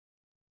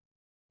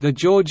The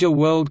Georgia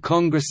World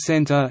Congress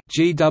Center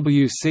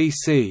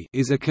 (GWCC)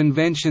 is a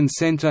convention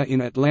center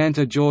in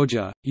Atlanta,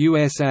 Georgia,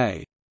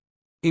 USA.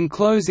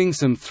 Enclosing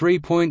some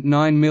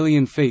 3.9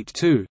 million feet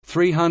to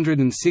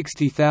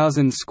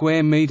 360,000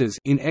 square meters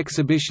in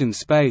exhibition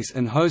space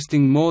and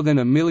hosting more than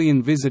 1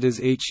 million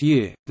visitors each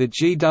year, the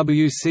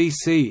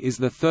GWCC is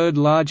the third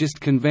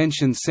largest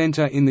convention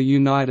center in the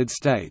United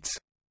States.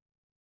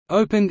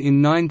 Opened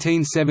in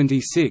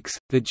 1976,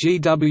 the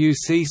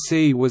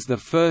GWCC was the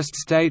first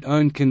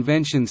state-owned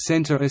convention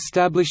center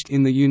established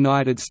in the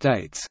United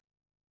States.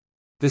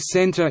 The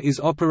center is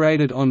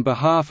operated on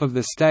behalf of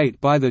the state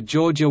by the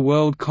Georgia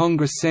World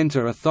Congress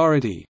Center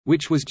Authority,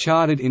 which was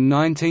chartered in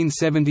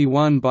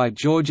 1971 by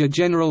Georgia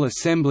General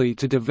Assembly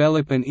to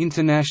develop an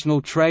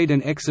international trade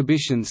and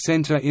exhibition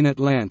center in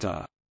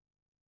Atlanta.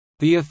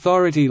 The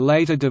authority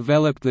later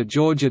developed the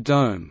Georgia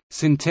Dome,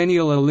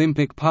 Centennial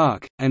Olympic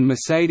Park, and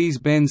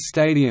Mercedes-Benz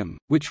Stadium,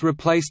 which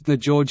replaced the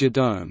Georgia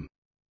Dome.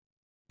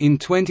 In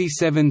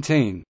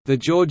 2017, the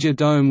Georgia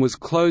Dome was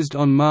closed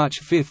on March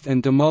 5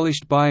 and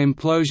demolished by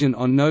implosion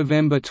on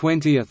November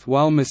 20,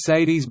 while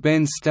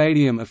Mercedes-Benz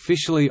Stadium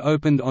officially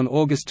opened on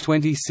August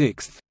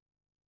 26.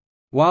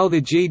 While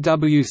the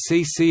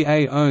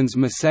GWCCA owns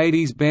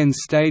Mercedes-Benz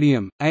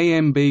Stadium,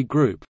 AMB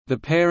Group, the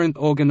parent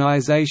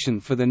organization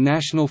for the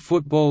National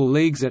Football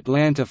League's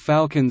Atlanta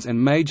Falcons and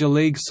Major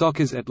League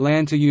Soccer's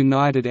Atlanta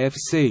United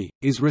FC,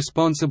 is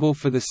responsible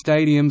for the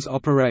stadium's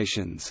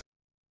operations.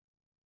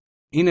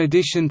 In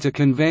addition to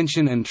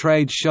convention and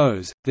trade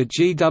shows, the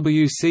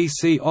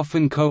GWCC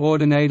often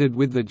coordinated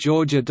with the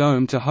Georgia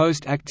Dome to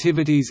host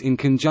activities in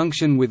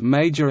conjunction with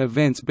major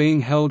events being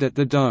held at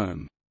the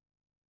Dome.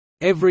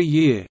 Every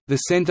year, the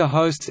center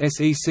hosts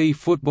SEC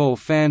Football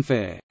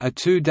Fanfare, a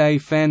two-day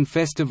fan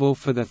festival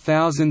for the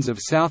thousands of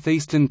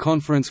Southeastern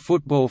Conference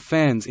football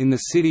fans in the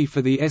city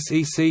for the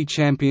SEC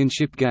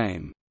championship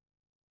game.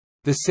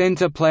 The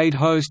center played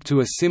host to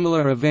a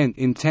similar event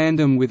in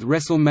tandem with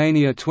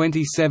WrestleMania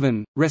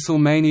 27,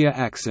 WrestleMania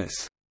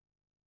Access.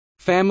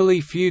 Family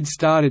Feud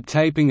started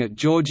taping at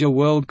Georgia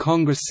World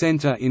Congress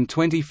Center in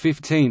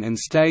 2015 and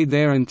stayed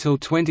there until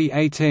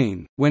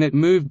 2018, when it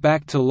moved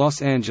back to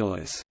Los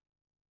Angeles.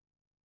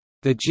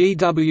 The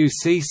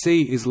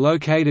GWCC is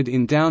located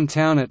in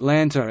downtown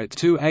Atlanta at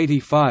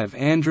 285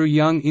 Andrew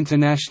Young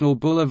International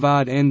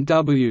Boulevard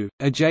NW,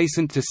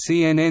 adjacent to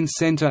CNN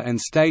Center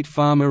and State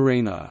Farm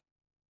Arena.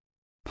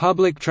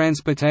 Public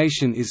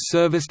transportation is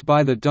serviced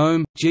by the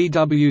Dome,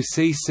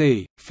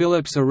 GWCC,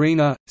 Phillips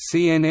Arena,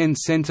 CNN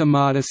Center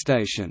MARTA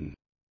station.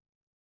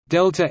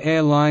 Delta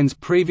Air Lines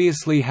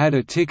previously had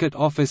a ticket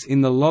office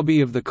in the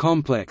lobby of the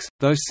complex,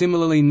 though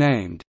similarly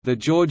named. The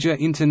Georgia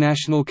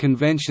International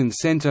Convention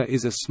Center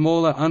is a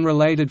smaller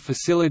unrelated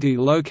facility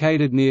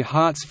located near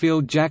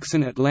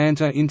Hartsfield-Jackson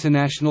Atlanta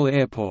International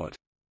Airport.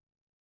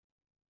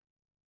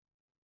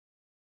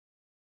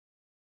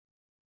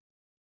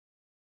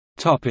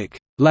 Topic: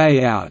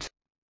 Layout.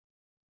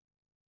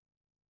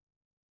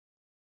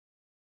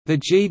 The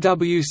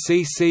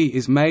GWCC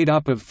is made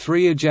up of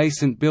three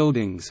adjacent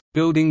buildings,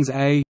 Buildings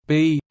A,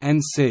 B,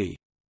 and C.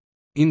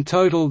 In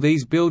total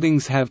these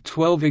buildings have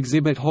 12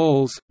 exhibit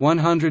halls,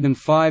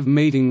 105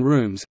 meeting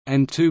rooms,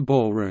 and 2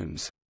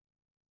 ballrooms.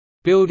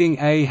 Building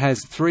A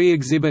has 3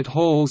 exhibit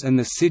halls and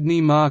the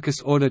Sidney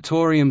Marcus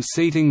Auditorium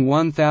seating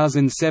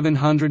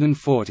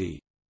 1,740.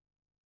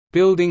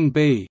 Building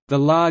B, the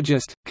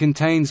largest,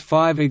 contains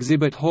 5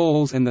 exhibit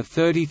halls and the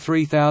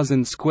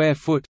 33,000 square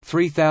foot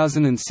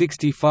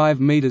 (3,065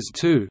 meters)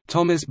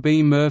 Thomas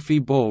B. Murphy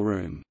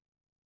Ballroom.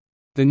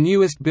 The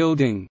newest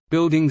building,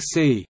 Building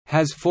C,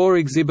 has 4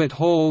 exhibit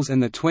halls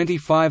and the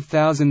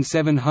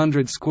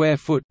 25,700 square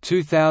foot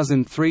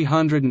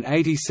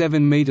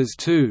 (2,387 meters)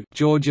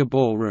 Georgia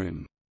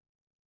Ballroom.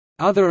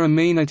 Other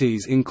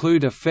amenities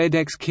include a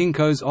FedEx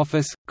Kinko's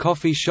office,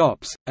 coffee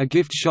shops, a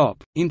gift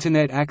shop,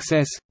 internet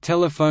access,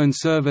 telephone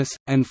service,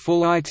 and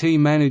full IT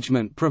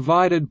management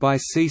provided by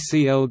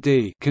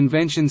CCLD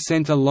Convention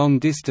Center Long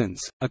Distance,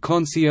 a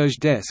concierge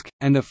desk,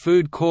 and a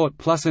food court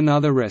plus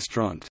another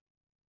restaurant.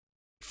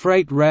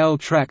 Freight rail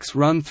tracks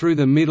run through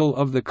the middle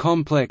of the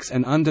complex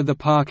and under the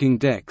parking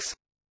decks.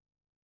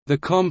 The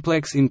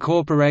complex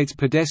incorporates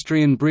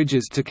pedestrian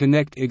bridges to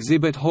connect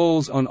exhibit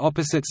halls on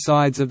opposite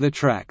sides of the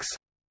tracks.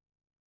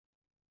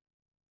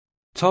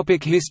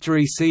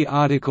 History. See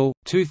article,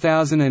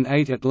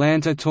 2008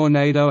 Atlanta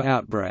tornado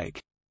outbreak.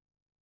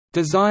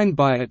 Designed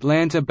by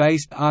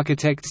Atlanta-based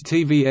architects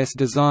TVS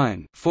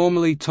Design,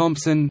 formerly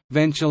Thompson,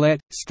 Venturlet,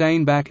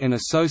 Steinbach &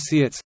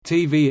 Associates,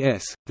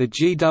 TVS, the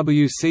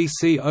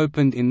GWCC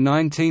opened in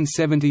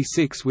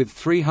 1976 with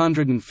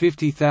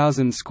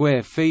 350,000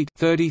 square feet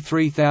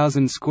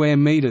 (33,000 square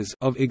meters)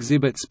 of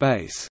exhibit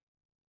space.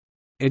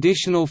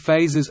 Additional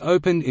phases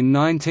opened in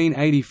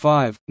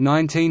 1985,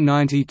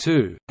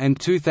 1992, and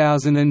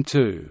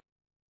 2002.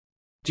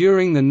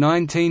 During the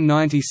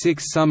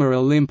 1996 Summer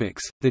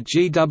Olympics, the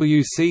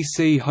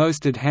GWCC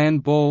hosted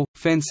handball,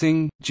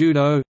 fencing,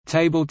 judo,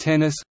 table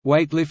tennis,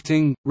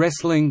 weightlifting,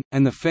 wrestling,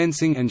 and the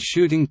fencing and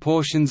shooting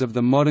portions of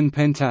the modern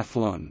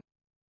pentathlon.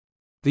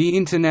 The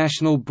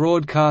International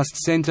Broadcast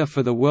Center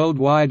for the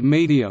Worldwide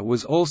Media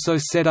was also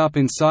set up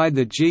inside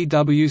the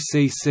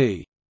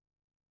GWCC.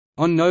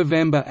 On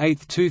November 8,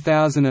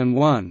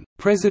 2001,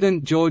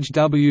 President George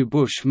W.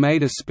 Bush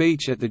made a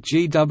speech at the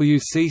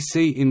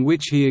GWCC in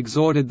which he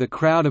exhorted the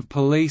crowd of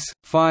police,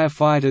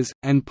 firefighters,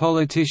 and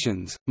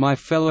politicians, "My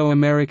fellow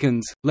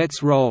Americans,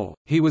 let's roll."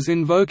 He was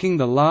invoking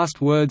the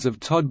last words of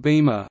Todd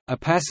Beamer, a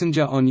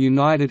passenger on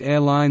United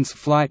Airlines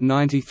Flight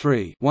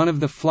 93, one of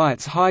the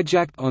flights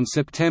hijacked on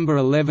September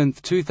 11,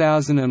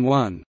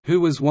 2001,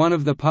 who was one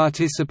of the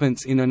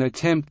participants in an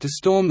attempt to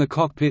storm the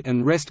cockpit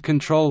and wrest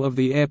control of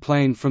the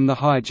airplane from the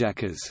hijackers.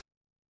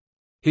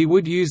 He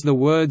would use the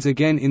words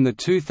again in the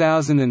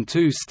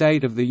 2002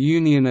 State of the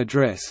Union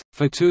address,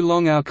 "For too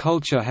long our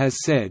culture has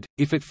said,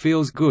 if it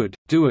feels good,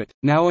 do it.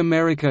 Now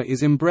America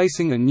is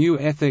embracing a new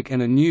ethic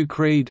and a new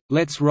creed,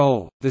 let's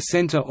roll." The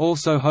center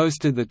also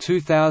hosted the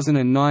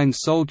 2009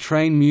 Soul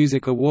Train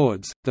Music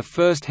Awards, the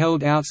first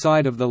held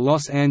outside of the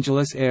Los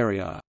Angeles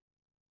area.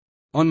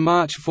 On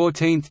March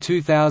 14,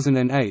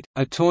 2008,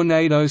 a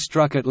tornado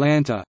struck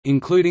Atlanta,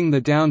 including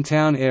the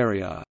downtown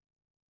area.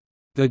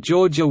 The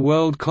Georgia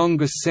World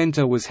Congress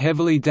Center was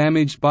heavily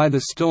damaged by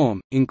the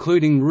storm,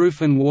 including roof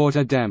and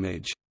water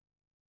damage.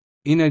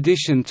 In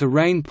addition to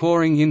rain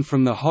pouring in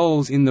from the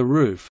holes in the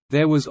roof,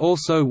 there was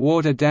also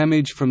water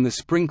damage from the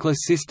sprinkler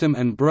system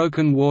and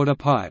broken water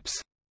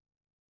pipes.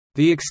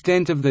 The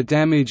extent of the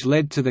damage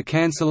led to the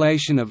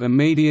cancellation of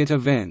immediate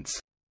events.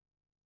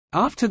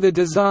 After the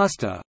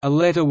disaster, a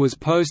letter was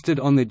posted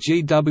on the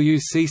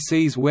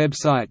GWCC's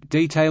website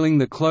detailing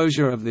the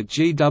closure of the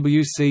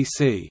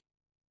GWCC.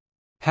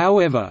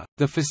 However,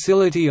 the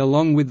facility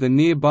along with the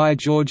nearby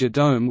Georgia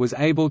Dome was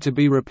able to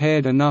be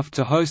repaired enough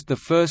to host the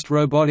first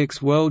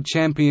Robotics World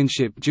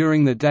Championship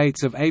during the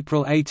dates of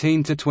April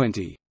 18 to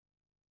 20.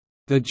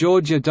 The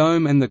Georgia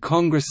Dome and the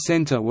Congress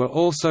Center were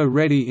also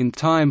ready in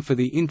time for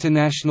the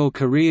International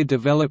Career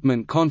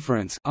Development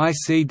Conference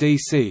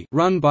 (ICDC)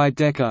 run by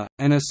DECA,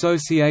 an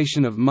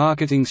association of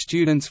marketing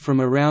students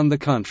from around the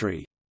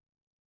country.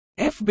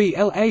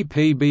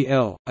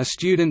 FBLA-PBL, a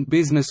student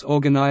business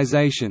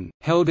organization,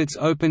 held its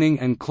opening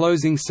and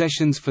closing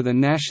sessions for the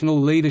National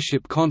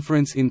Leadership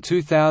Conference in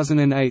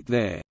 2008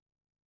 there.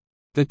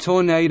 The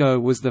tornado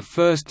was the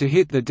first to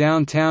hit the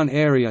downtown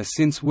area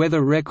since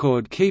weather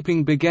record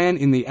keeping began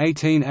in the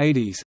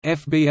 1880s.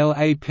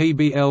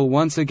 FBLA-PBL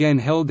once again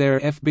held their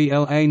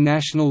FBLA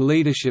National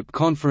Leadership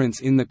Conference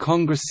in the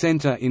Congress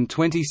Center in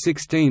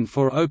 2016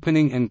 for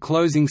opening and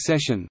closing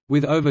session,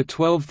 with over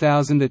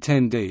 12,000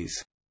 attendees.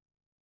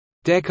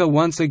 DECA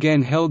once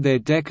again held their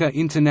DECA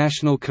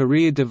International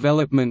Career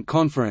Development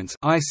Conference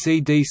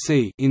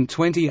 (ICDC) in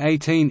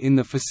 2018 in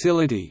the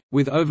facility,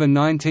 with over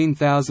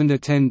 19,000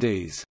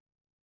 attendees.